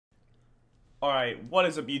Alright, what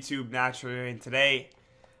is up YouTube? Naturally, and today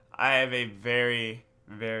I have a very,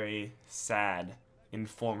 very sad,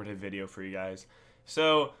 informative video for you guys.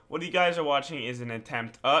 So, what you guys are watching is an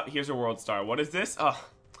attempt, here's a world star. What is this? Oh,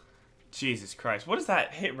 Jesus Christ. What is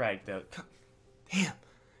that hit rag though? Damn.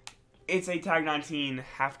 It's a Tag 19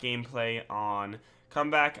 half gameplay on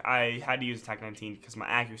comeback. I had to use Tag 19 because my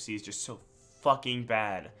accuracy is just so fucking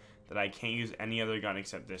bad that I can't use any other gun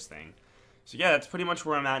except this thing. So yeah, that's pretty much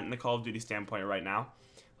where I'm at in the Call of Duty standpoint right now.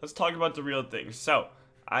 Let's talk about the real thing. So,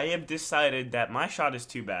 I have decided that my shot is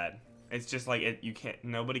too bad. It's just like,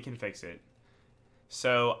 nobody can fix it.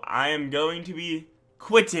 So, I am going to be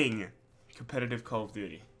quitting competitive Call of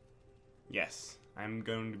Duty. Yes, I'm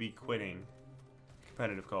going to be quitting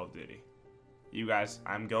competitive Call of Duty. You guys,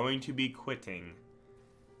 I'm going to be quitting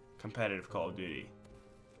competitive Call of Duty.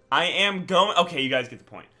 Okay, you guys get the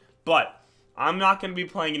point. But I'm not going to be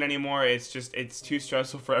playing it anymore. It's too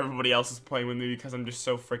stressful for everybody else is playing with me because I'm just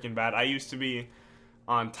so freaking bad. I used to be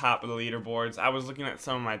on top of the leaderboards. I was looking at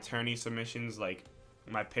some of my tourney submissions, like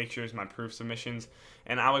my pictures, my proof submissions,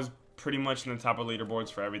 and I was pretty much in the top of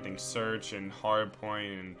leaderboards for everything. Search and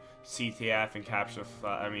hardpoint and CTF and capture,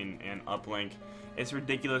 and uplink. It's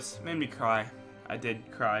ridiculous. It made me cry. I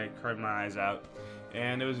did cry. Cried my eyes out.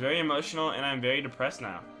 And it was very emotional, and I'm very depressed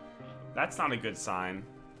now. That's not a good sign.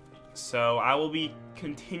 So I will be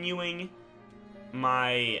continuing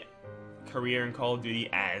my career in Call of Duty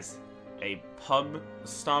as a pub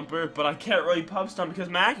stomper, but I can't really pub stomp because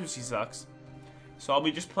my accuracy sucks. So I'll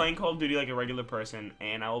be just playing Call of Duty like a regular person,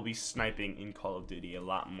 and I will be sniping in Call of Duty a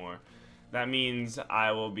lot more. That means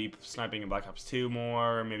I will be sniping in Black Ops 2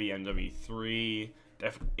 more, maybe MW3,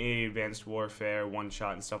 definitely Advanced Warfare, One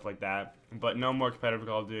Shot, and stuff like that. But no more competitive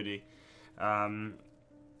Call of Duty.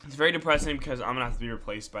 It's very depressing because I'm gonna have to be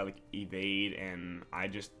replaced by like Evade, and I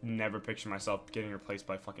just never picture myself getting replaced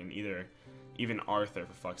by fucking even Arthur,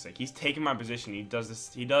 for fuck's sake. He's taking my position. He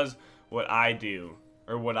does what I do,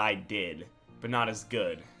 or what I did, but not as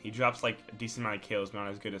good. He drops like a decent amount of kills, but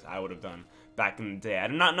not as good as I would have done back in the day. I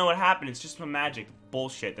do not know what happened. It's just some magic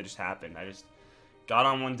bullshit that just happened. I just got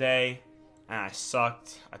on one day and I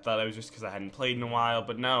sucked. I thought it was just because I hadn't played in a while,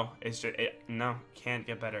 but no, no, can't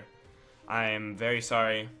get better. I am very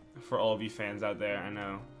sorry for all of you fans out there. I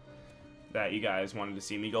know that you guys wanted to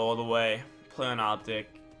see me go all the way, play on Optic,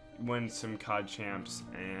 win some COD champs,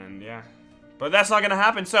 and yeah. But that's not going to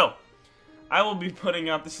happen, so I will be putting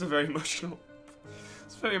up, this is very emotional.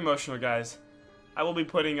 It's very emotional, guys. I will be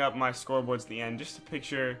putting up my scoreboards at the end, just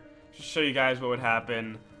to show you guys what would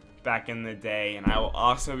happen back in the day, and I will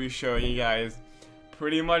also be showing you guys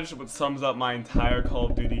pretty much what sums up my entire Call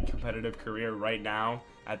of Duty competitive career right now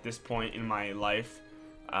at this point in my life.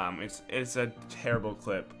 It's a terrible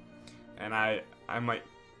clip, and I might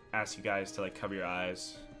ask you guys to like cover your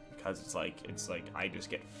eyes because it's like I just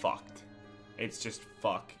get fucked. It's just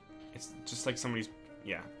fuck. It's just like somebody's,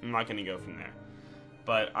 yeah, I'm not gonna go from there.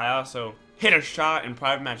 But I also hit a shot in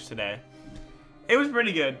private match today. It was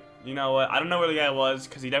pretty good. You know what? I don't know where the guy was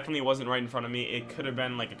because he definitely wasn't right in front of me. It could have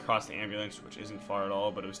been like across the ambulance, which isn't far at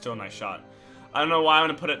all, but it was still a nice shot. I don't know why I'm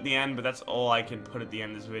gonna put it at the end, but that's all I can put at the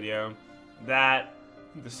end of this video. That,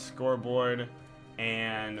 the scoreboard,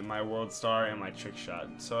 and my world star, and my trick shot.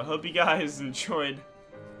 So I hope you guys enjoyed.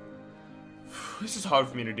 This is hard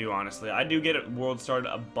for me to do, honestly. I do get world starred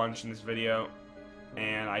a bunch in this video,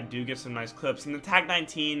 and I do get some nice clips. And the Tag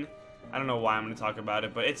 19, I don't know why I'm going to talk about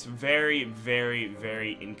it, but it's very, very,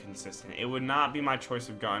 very inconsistent. It would not be my choice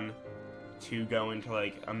of gun to go into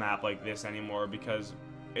like a map like this anymore, because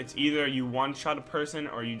it's either you one-shot a person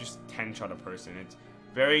or you just 10-shot a person. It's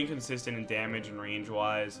very inconsistent in damage and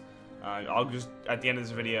range-wise. I'll just, at the end of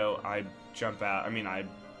this video, I jump out, I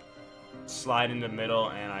slide into the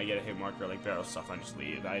middle and I get a hit marker like barrel stuff and I just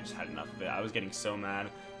leave. I just had enough of it. I was getting so mad.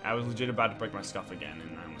 I was legit about to break my scuff again,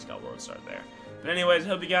 and I almost got world star there. But anyways,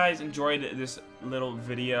 hope you guys enjoyed this little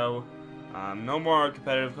video. No more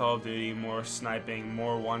competitive Call of Duty, more sniping,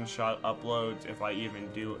 more one-shot uploads if I even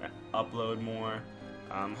do upload more.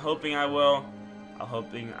 Hoping I will. I'm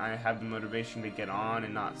hoping I have the motivation to get on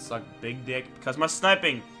and not suck big dick, because my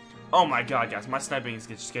sniping, oh my god guys, my sniping is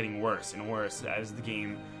just getting worse and worse as the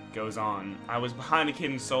game goes on. I was behind a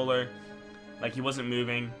kid in solar, like he wasn't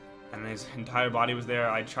moving, and his entire body was there.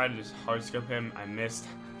 I tried to just hard scope him, I missed.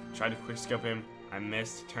 Tried to quick scope him, I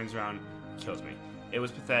missed. He turns around, kills me. It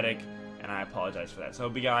was pathetic, and I apologize for that. So I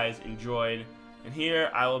hope you guys enjoyed. And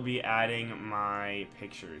here I will be adding my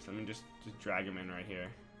pictures. Let me just drag them in right here.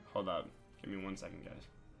 Hold up. Give me 1 second, guys.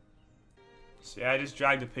 So yeah, I just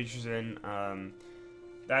dragged the pictures in.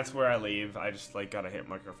 That's where I leave. I just like got a hit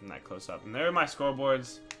marker from that close up. And there are my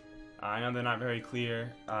scoreboards. I know they're not very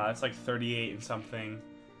clear. It's like 38 and something.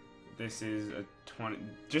 This is a 20.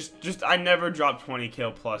 Just I never dropped 20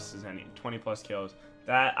 kill plus as any 20 plus kills.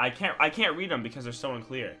 That I can't read them because they're so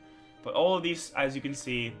unclear. But all of these, as you can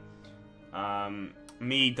see,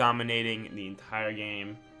 me dominating the entire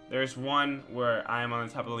game. There's one where I am on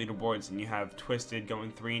the top of the leaderboards, and you have Twisted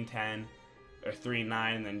going 3-10, or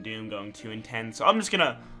 3-9, and then Doom going 2-10. So I'm just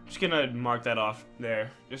gonna mark that off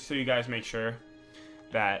there, just so you guys make sure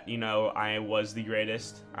that you know I was the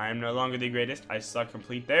greatest. I am no longer the greatest. I suck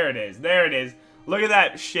complete. There it is. There it is. Look at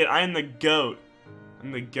that shit. I am the GOAT.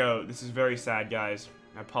 I'm the GOAT. This is very sad, guys.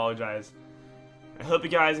 I apologize. I hope you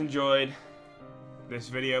guys enjoyed this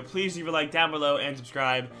video. Please leave a like down below and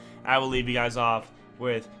subscribe. I will leave you guys off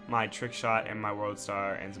with my trick shot and my world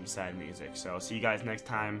star and some sad music. So I'll see you guys next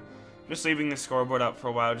time. Just leaving the scoreboard up for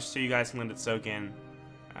a while just so you guys can let it soak in.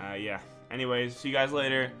 Yeah. Anyways, see you guys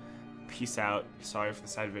later. Peace out. Sorry for the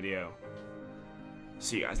sad video.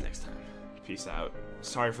 See you guys next time. Peace out.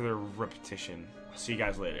 Sorry for the repetition. See you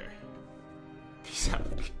guys later. Peace out.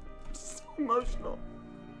 So emotional.